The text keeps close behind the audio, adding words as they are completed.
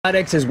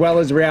athletics as well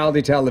as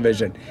reality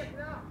television.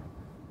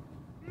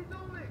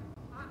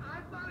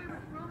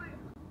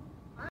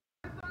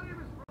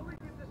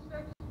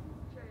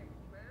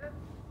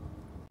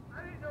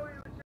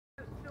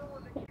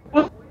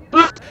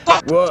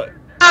 Well,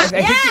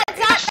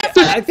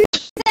 I think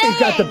he's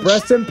got the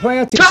breast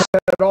implants. He's got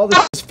all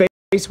this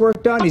face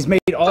work done. He's made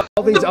all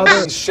these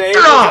other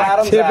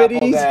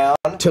activities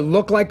to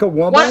look like a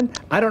woman. What?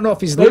 I don't know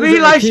if he's maybe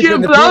he likes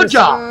giving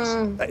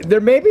blowjobs.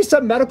 There may be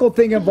some medical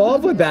thing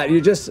involved with that.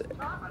 You just.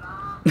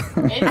 I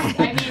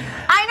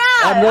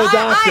know. I'm no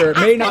doctor.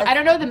 I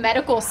don't know the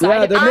medical side.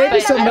 Yeah, there may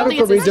be some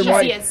medical reason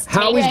why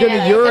how he's going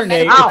to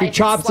urinate if he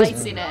chops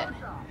his.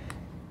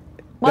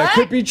 That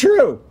could be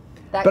true.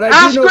 But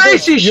I do know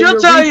Gracie, she'll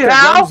tell you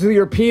how. Through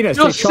your penis,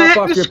 you chop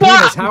off your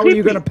penis. How are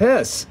you going to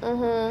piss?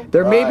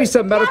 There may be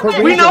some medical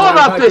reason. We know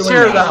about this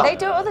here, though. They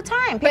do it all the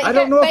time. But I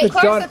don't know if it's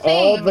done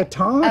all the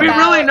time. We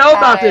really know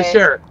about this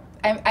here.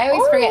 I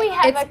always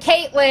forget. It's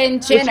Caitlyn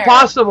Jenner. It's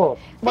possible.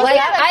 Like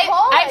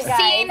I've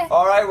seen.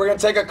 All right, we're gonna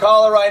take a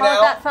caller right now.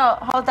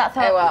 Hold that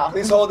thought. I will.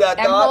 Please hold that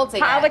thought.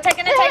 We're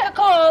taking a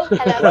call. Hello.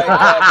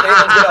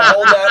 Caitlin's gonna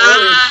hold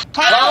that.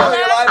 Caller,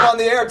 you're live on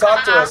the air.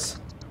 Talk to us.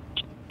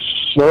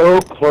 So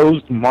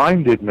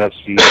closed-minded,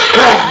 Messy.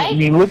 I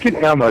mean, look at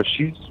Emma.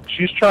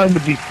 She's trying to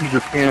be Peter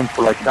Pan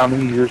for like how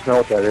many years now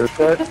with that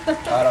haircut?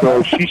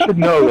 So she should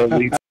know that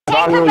he's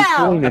not really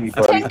fooling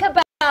anybody.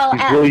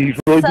 He's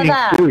really being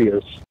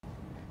serious.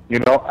 You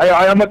know,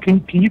 Emma,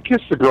 can you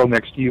kiss the girl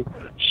next to you?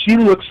 She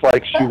looks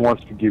like she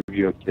wants to give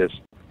you a kiss.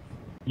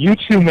 You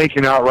two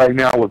making out right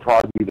now would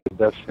probably be the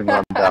best thing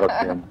on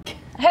Battlefield.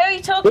 Who are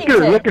you talking to?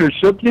 Look at her.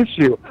 She'll kiss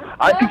you.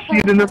 I can see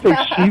it in her face.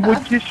 She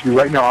would kiss you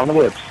right now on the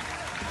lips.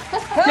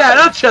 Yeah,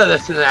 don't show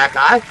this to that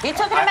guy. You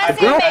talking to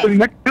Messy or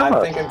me?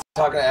 I'm thinking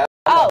talking to Emma.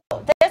 Oh,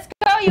 this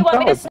girl you want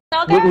me to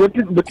snuggle? Look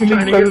in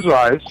each other's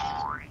eyes.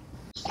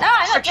 No,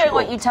 I'm not doing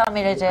what you tell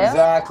me to do.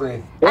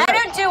 Exactly. I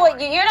don't do what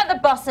you're not the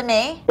boss of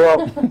me.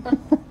 Well,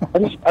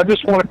 I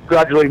just want to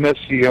congratulate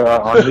Messi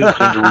on his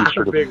injury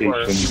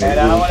certification. And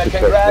I want to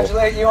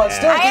congratulate you on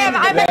still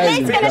I'm at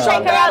least going to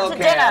take her out to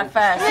dinner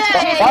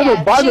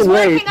first. By the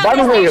way,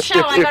 if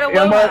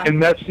Emma and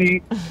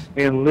Messi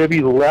and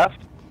Libby left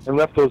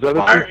those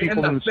other two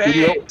people in the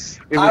studio,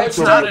 I would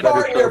still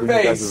fart in your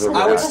face.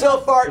 I would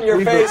still fart in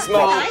your face,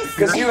 Mo,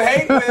 because you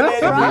hate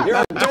women. You're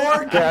a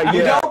dork.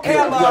 You don't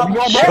come up.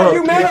 Hey,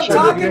 you man, I'm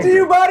talking to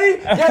you, buddy.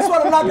 Guess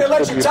what? I'm not going to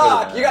let you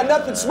talk. You got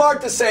nothing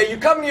smart to say. You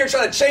come in here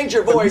trying to change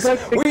your voice.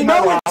 We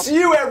know it's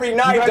you every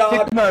night,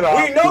 dog.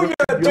 We know you're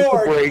a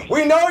dork.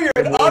 We know you're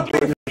an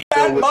ugly,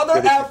 fat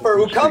mother effer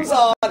who comes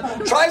on,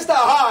 tries to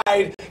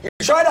hide. You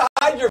try to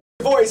hide your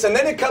voice, and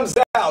then it comes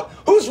out.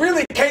 Who's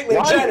really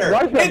Caitlyn Jenner?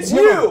 It's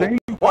you.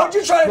 Why don't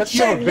you try to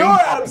shave your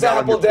Adam's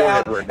apple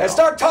down and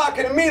start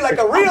talking to me like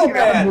a real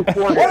man?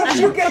 Why don't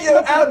you get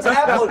your Adam's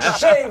apple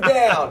shaved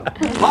down?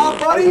 Huh,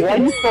 buddy? Why are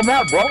you so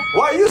mad, bro?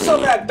 Why are you so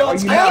mad,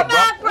 dunce cap?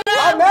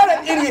 I'm mad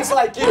at idiots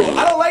like you.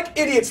 I don't like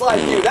idiots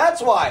like you.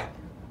 That's why.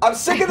 I'm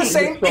sick of the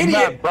same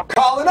idiot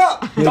calling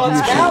up.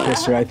 Dunce cap.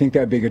 I think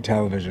that'd be good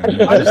television.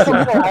 I just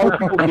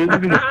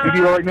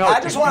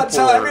want to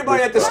tell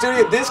everybody at the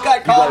studio, this guy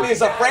called me.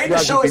 He's afraid to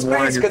show his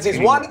face because he's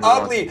one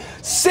ugly,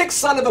 sick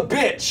son of a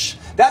bitch.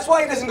 That's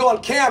why he doesn't go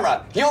on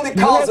camera. He only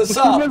calls us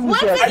up.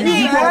 What's his Are you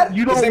name? mad?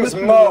 His name is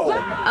Mo.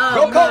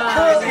 Go call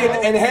Curly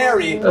and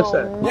Harry.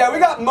 Yeah, we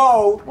got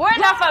Mo. We've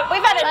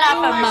had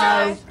enough of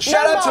Mo.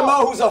 Shout out to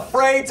Mo, who's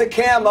afraid to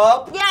cam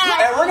up.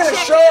 Yeah. And we're going to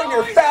show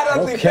your fat,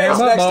 ugly face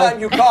next time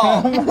you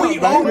call. We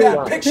own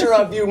that picture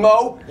of you,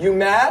 Mo. You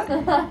mad?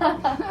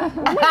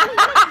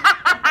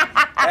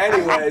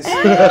 Anyways.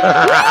 And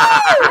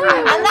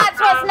that's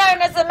what's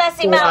known as a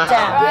messy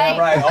meltdown, right?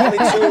 Right. Only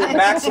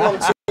maximum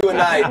two a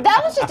night.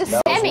 That was just a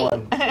semi.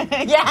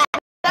 Yeah.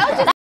 That was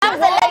a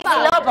lazy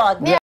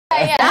lob-on. Yeah.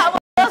 That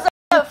was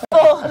a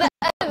full. That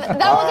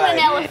wasn't an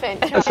elephant.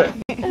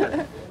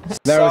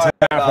 That was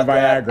half of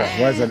Viagra,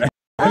 wasn't it?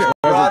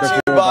 Brought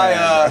to you by,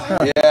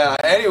 yeah.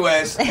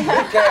 Anyways, big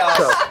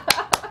chaos.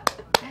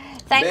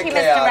 Thank you,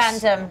 Mr.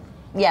 Random.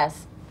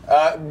 Yes.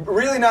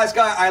 Really nice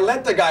guy. I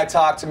let the guy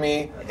talk to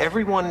me.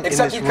 Everyone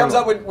Except he comes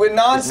up with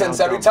nonsense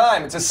every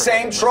time. It's the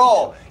same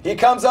troll. He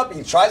comes up,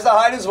 he tries to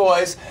hide his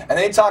voice, and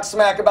then he talks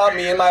smack about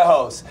me and my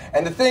host.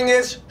 And the thing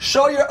is,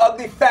 show your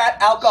ugly,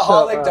 fat,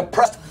 alcoholic,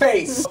 depressed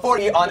face before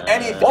you on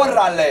anything.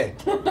 Orale.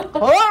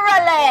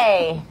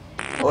 Orale.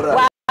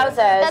 Orale.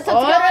 That's what's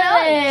going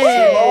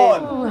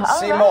on.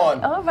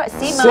 Simon. All right.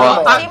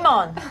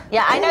 Simon.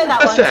 Yeah, I know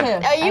that one too.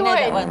 Oh, you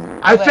were.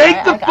 I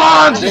think the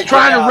Fonz is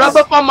trying to rub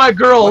up on my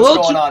girl a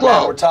little too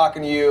close. We're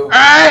talking to you. All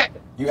right.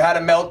 You had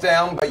a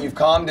meltdown, but you've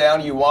calmed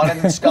down. You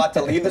wanted Scott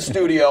to leave the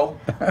studio.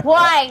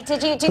 Why? Do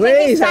you think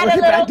he's had a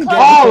little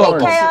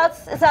close?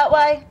 Chaos? Is that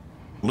why?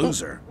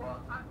 Loser.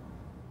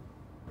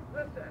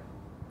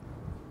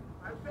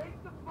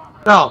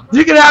 No,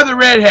 you can have the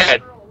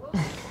redhead.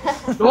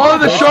 The one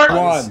with the short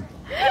one.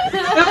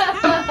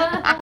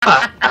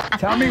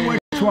 Tell me which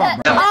one.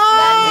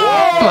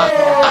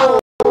 Oh!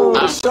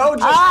 The show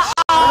just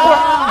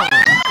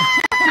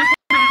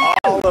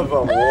all of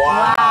them.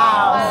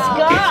 Wow.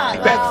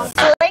 Scott.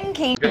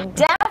 stinky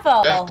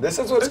devil. This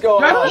is what's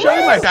going Can I on. show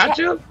you my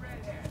tattoo?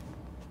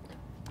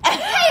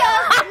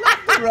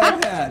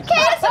 Redhead.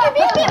 Cass, you can be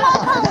a bit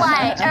more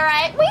polite,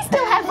 alright? We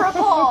still have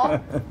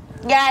rapport.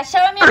 Yeah, show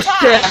him your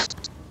tattoo.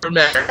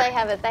 They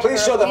have it. They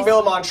Please show the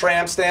film on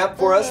tramp stamp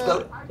for us.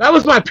 That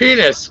was my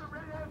penis.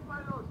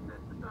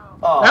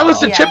 Oh, That was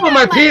the tip of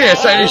my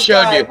penis I just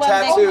showed you.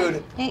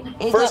 Tattooed.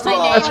 First of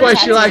all, That's why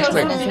she likes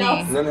me. No.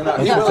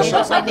 He will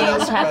show My name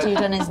something. tattooed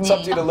on his It's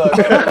up to you knee. to look.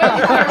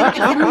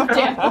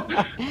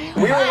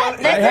 We were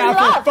I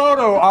have a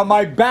photo on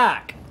my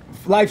back.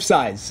 Life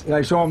size. Did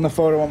I show him the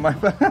photo on my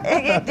back?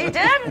 You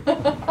did?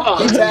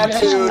 He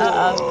tattooed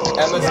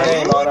Emma's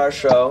name on our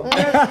show.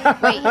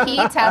 Wait, he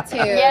tattooed.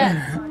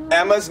 Yes.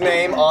 Emma's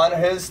name on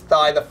his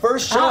thigh. The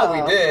first show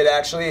we did,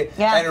 actually.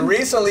 Yeah. And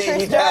recently True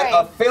he had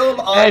story. a film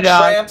on Hey,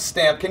 dog. tramp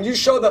stamp. Can you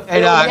show the film?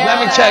 Hey, dog,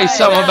 let me tell you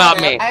something about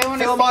me.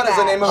 Film on is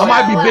the name of I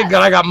might be big,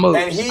 but I got moves.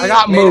 And he I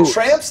got made moves. a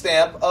tramp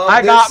stamp of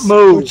I got this-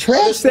 moves.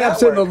 Tramp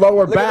stamps in the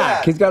lower Look at back.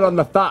 that. He's got on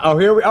the thigh. Oh,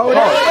 here we. Oh, Oh,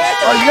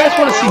 you guys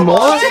want to see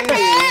more?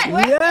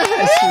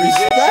 yes,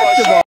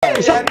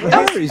 respectable.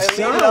 Very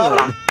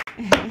solid.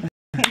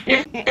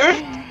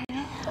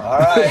 All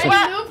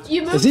right.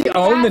 You moved Does he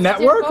own the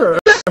network or?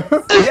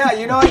 Yeah,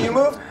 you know what? You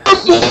moved.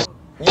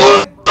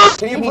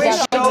 Can you please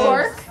show?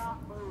 twerk?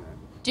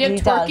 Do you have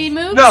He does. twerking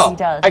moves? No, He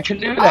does. I can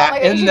do Oh that my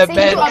God, you in should the see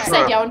him do upside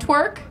bedroom. down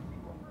twerk.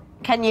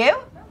 Can you?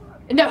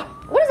 No.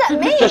 What does that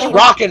mean? Just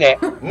rocking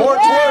it. More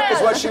twerk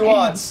is what she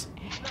wants.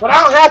 But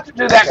I don't have to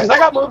do that because I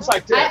got moves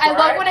like this. I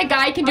love when a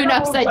guy can do an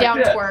upside down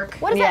twerk.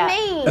 What does Yeah. that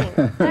mean? I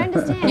don't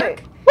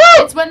understand.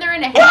 It's when they're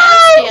in a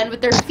handstand with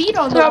their feet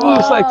on the Got wall.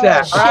 moves like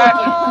that. Alright?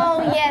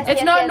 Oh, yes. It's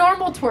yes, not yes.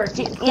 normal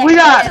twerking. Yeah, We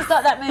got- he's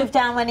got that move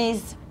down when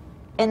he's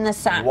in the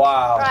sack.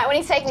 Wow. Right, when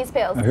he's taking his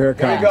pills. Oh, here it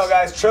Here comes. we go,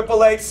 guys.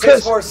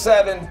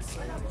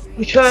 888-647-1750.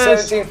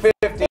 Because Here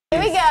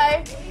we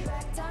go.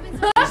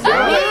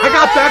 I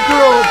got that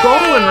girl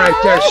going right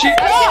there.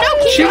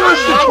 She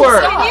wants to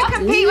twerk. You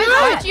compete with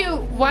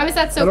Why was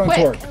that I so don't quick?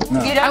 twerk.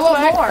 No. You I don't want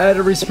twerk? more. Out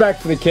of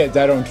respect for the kids,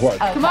 I don't twerk.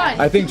 Come on.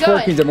 I think keep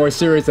going. twerking's a more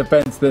serious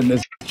offense than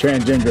this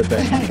transgender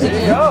thing.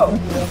 There you go.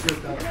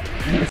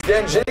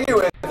 Getting jiggy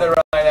with it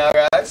right now,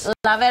 guys.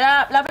 Love it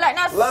up. Love it up.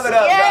 Now, Love it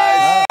up,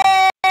 guys.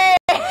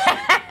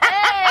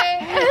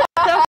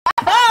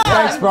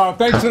 Thanks, bro.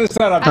 Thanks for the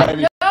setup,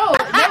 baby. No,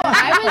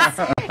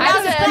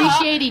 I was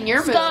appreciating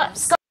your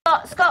moves.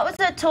 Scott was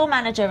a tour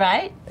manager,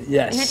 right?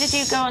 Yes. Who did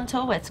you go on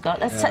tour with, Scott?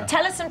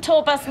 Tell us some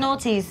tour bus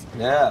naughties.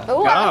 Yeah.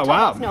 Ooh, Oh,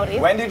 wow.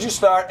 When did you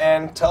start?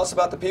 And tell us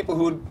about the people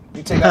who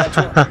you take on a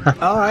tour.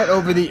 All right,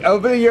 over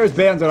the years,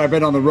 bands that I've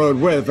been on the road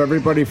with,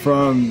 everybody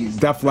from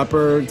Def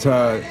Leppard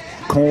to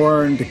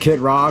Korn to Kid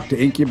Rock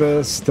to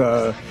Incubus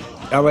to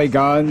LA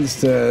Guns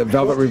to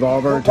Velvet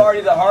Revolver Who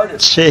partied the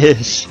hardest?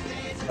 Cheers.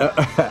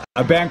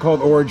 a band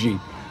called Orgy.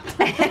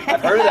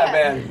 I've heard of that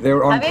band. They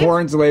were on Have you?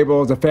 Korn's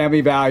labels, the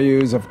Family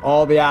Values, of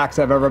all the acts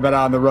I've ever been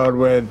on the road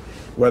with,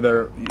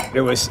 whether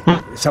it was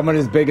someone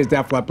as big as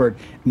Def Leppard,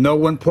 no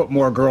one put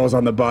more girls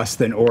on the bus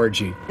than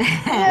Orgy.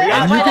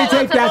 And you can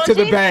take that to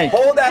the bank.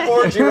 Hold that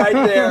orgy right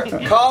there.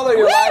 Caller,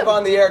 you're live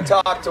on the air.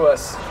 Talk to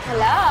us.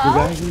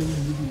 hello.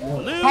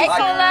 Hey,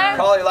 caller.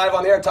 Caller, you're live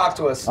on the air. Talk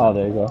to us. Oh,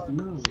 there you go.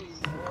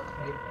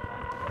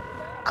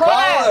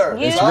 Caller,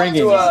 Use talk ringing. to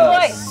your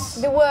us. voice.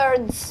 The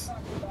words.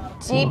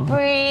 Deep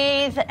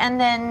breathe and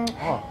then.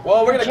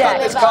 Well, we're gonna cut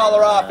this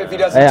caller off if he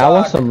doesn't Hey, talk. I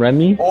want some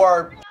Remy.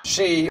 Or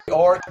she,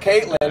 or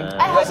Caitlin. It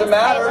doesn't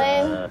matter.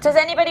 Caitlin. Does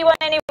anybody want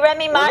any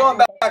Remy We're Martin?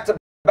 going back to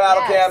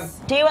Battle Yes.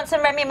 Do you want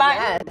some Remy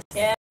Martin?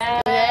 Yes.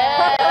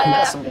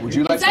 Cam. Would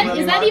you like Is some that, Remy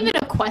is that Martin? even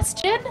a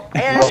question?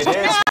 It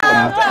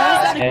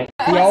is.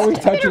 He always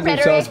touches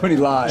himself when he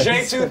lies.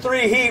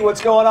 J23 Heat, what's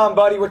going on,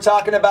 buddy? We're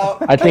talking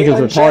about. I think it's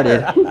Caitlyn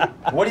retarded. Jenner.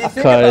 What do you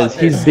think about 'Cause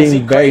this? he's Is being he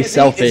very crazy? Is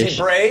selfish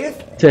he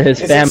brave? to his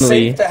Is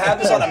family. it safe to have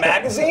this on a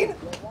magazine?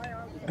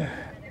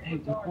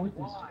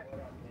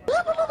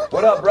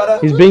 What up, brother?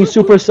 He's being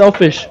super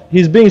selfish.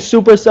 He's being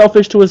super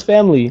selfish to his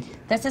family.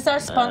 This is our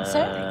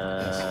sponsor.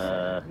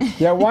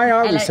 Yeah, why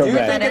are we so Do you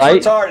think bad? it's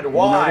Right? retarded? You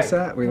Why? notice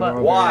that? We were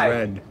all Why? very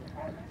red.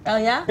 Oh,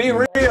 yeah? Be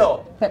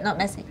real. But not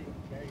messy.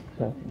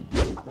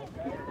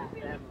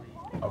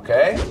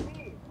 Okay.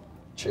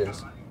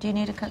 Cheers. Do you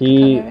need a Coca-Cola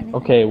or anything?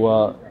 Okay,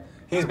 well,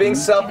 He's being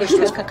selfish to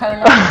his.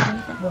 Coca-Cola?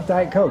 Well,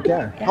 Diet Coke,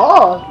 yeah.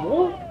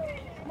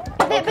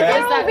 But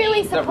they're all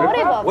really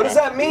supportive of What it. does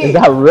that is mean?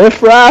 that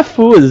Riff Raff?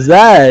 Who is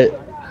that?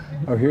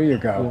 Oh, here you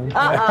go.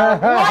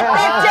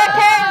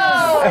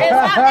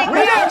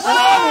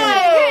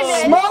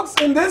 Smokes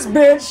in this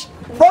bitch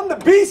from the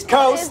Beast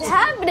What Coast. is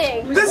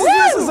happening? This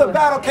is a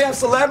Battle Camp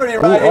celebrity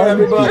right Who here, are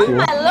these everybody.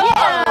 people?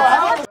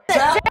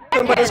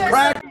 But it's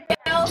crack.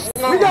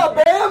 We got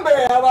Bam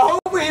Bam.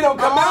 Hopefully he don't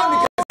come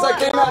out because I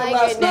came out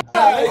last night.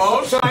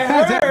 Oh, so I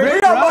heard.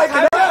 We got Mike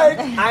and Ike.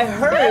 I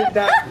heard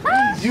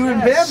that you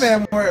and Bam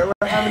Bam were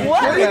having a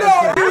Well, you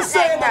know, he was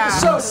saying that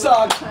the show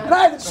sucked, and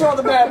I had to throw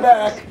the man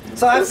back.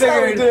 So I That's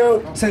how we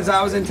figured do. since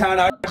I was in town,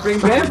 I'd bring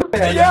Bam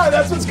Bam. Yeah,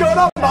 that's what's going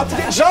on. I'm about to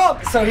get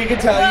jumped. So he could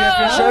tell you if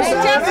your show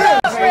sucked.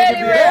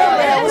 Yeah,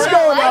 man, what's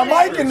going on?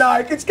 Mike and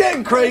Ike, it's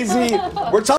getting crazy. We're talking